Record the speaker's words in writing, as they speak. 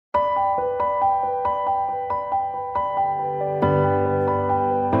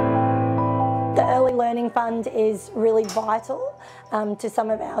Learning Fund is really vital to some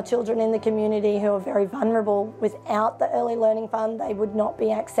of our children in the community who are very vulnerable. Without the Early Learning Fund, they would not be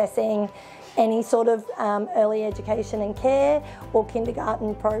accessing any sort of early education and care or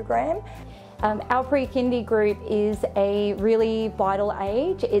kindergarten program. Our pre-kindy group is a really vital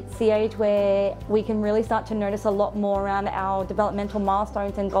age. It's the age where we can really start to notice a lot more around our developmental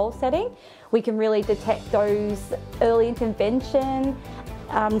milestones and goal setting. We can really detect those early intervention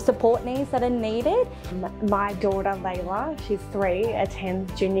support needs that are needed. My daughter Layla, she's 3,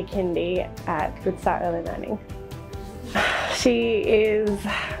 attends junior kindy at Goodstart Early Learning. She is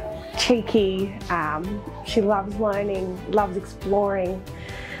cheeky, she loves learning, loves exploring,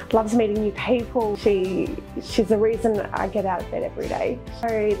 loves meeting new people. She's the reason I get out of bed every day.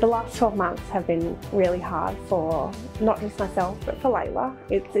 So the last 12 months have been really hard for not just myself but for Layla.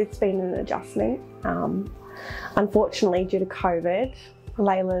 It's been an adjustment. Unfortunately, due to COVID,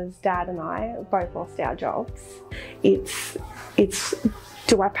 Layla's dad and I both lost our jobs. It's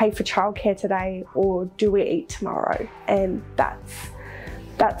do I pay for childcare today or do we eat tomorrow? And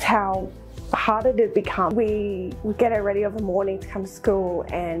that's how hard it had become. We would get her ready of the morning to come to school,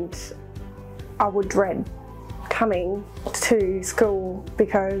 and I would dread coming to school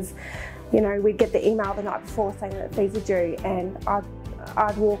because, you know, we'd get the email the night before saying that fees are due, and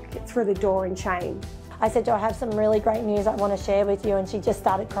I'd walk through the door in shame. I said, "Do I have some really great news I want to share with you?" And she just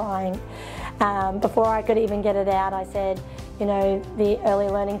started crying. Before I could even get it out, I said, "You know, the Early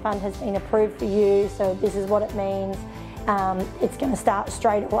Learning Fund has been approved for you, so this is what it means. It's going to start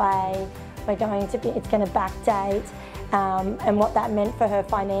straight away. It's going to backdate," and what that meant for her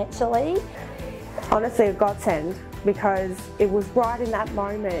financially. Honestly, a godsend, because it was right in that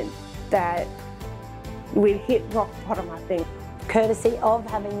moment that we'd hit rock bottom, I think. Courtesy of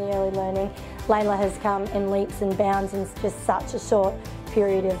having the early learning, Layla has come in leaps and bounds in just such a short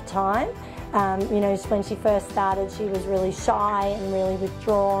period of time. You know, when she first started, she was really shy and really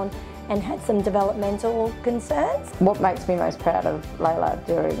withdrawn and had some developmental concerns. What makes me most proud of Layla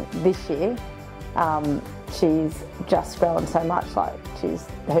during this year, she's just grown so much. Like,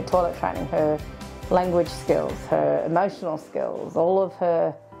 her toilet training, her language skills, her emotional skills, all of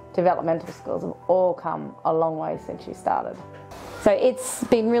her developmental skills have all come a long way since she started. So it's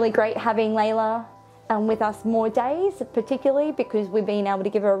been really great having Layla with us more days, particularly because we've been able to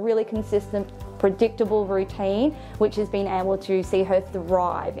give her a really consistent, predictable routine, which has been able to see her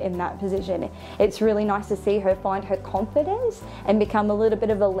thrive in that position. It's really nice to see her find her confidence and become a little bit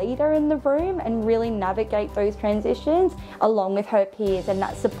of a leader in the room and really navigate those transitions along with her peers, and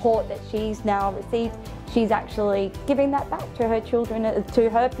that support that she's now received, she's actually giving that back to her children, to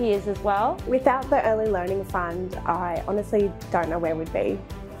her peers as well. Without the Early Learning Fund, I honestly don't know where we'd be.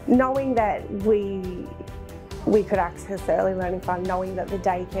 Knowing that we could access the Early Learning Fund, knowing that the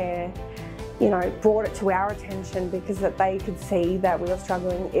daycare, you know, brought it to our attention because that they could see that we were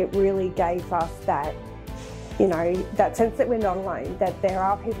struggling, it really gave us that, you know, that sense that we're not alone, that there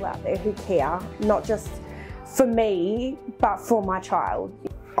are people out there who care, not just for me, but for my child.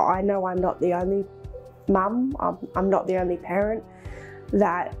 I know I'm not the only mum, I'm not the only parent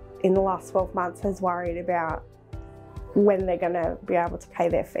that in the last 12 months has worried about when they're going to be able to pay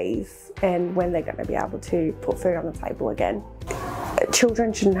their fees and when they're going to be able to put food on the table again.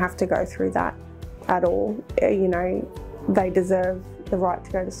 Children shouldn't have to go through that at all. You know, they deserve the right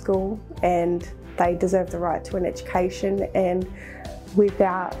to go to school and they deserve the right to an education, and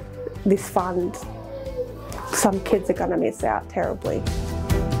without this fund, some kids are going to miss out terribly.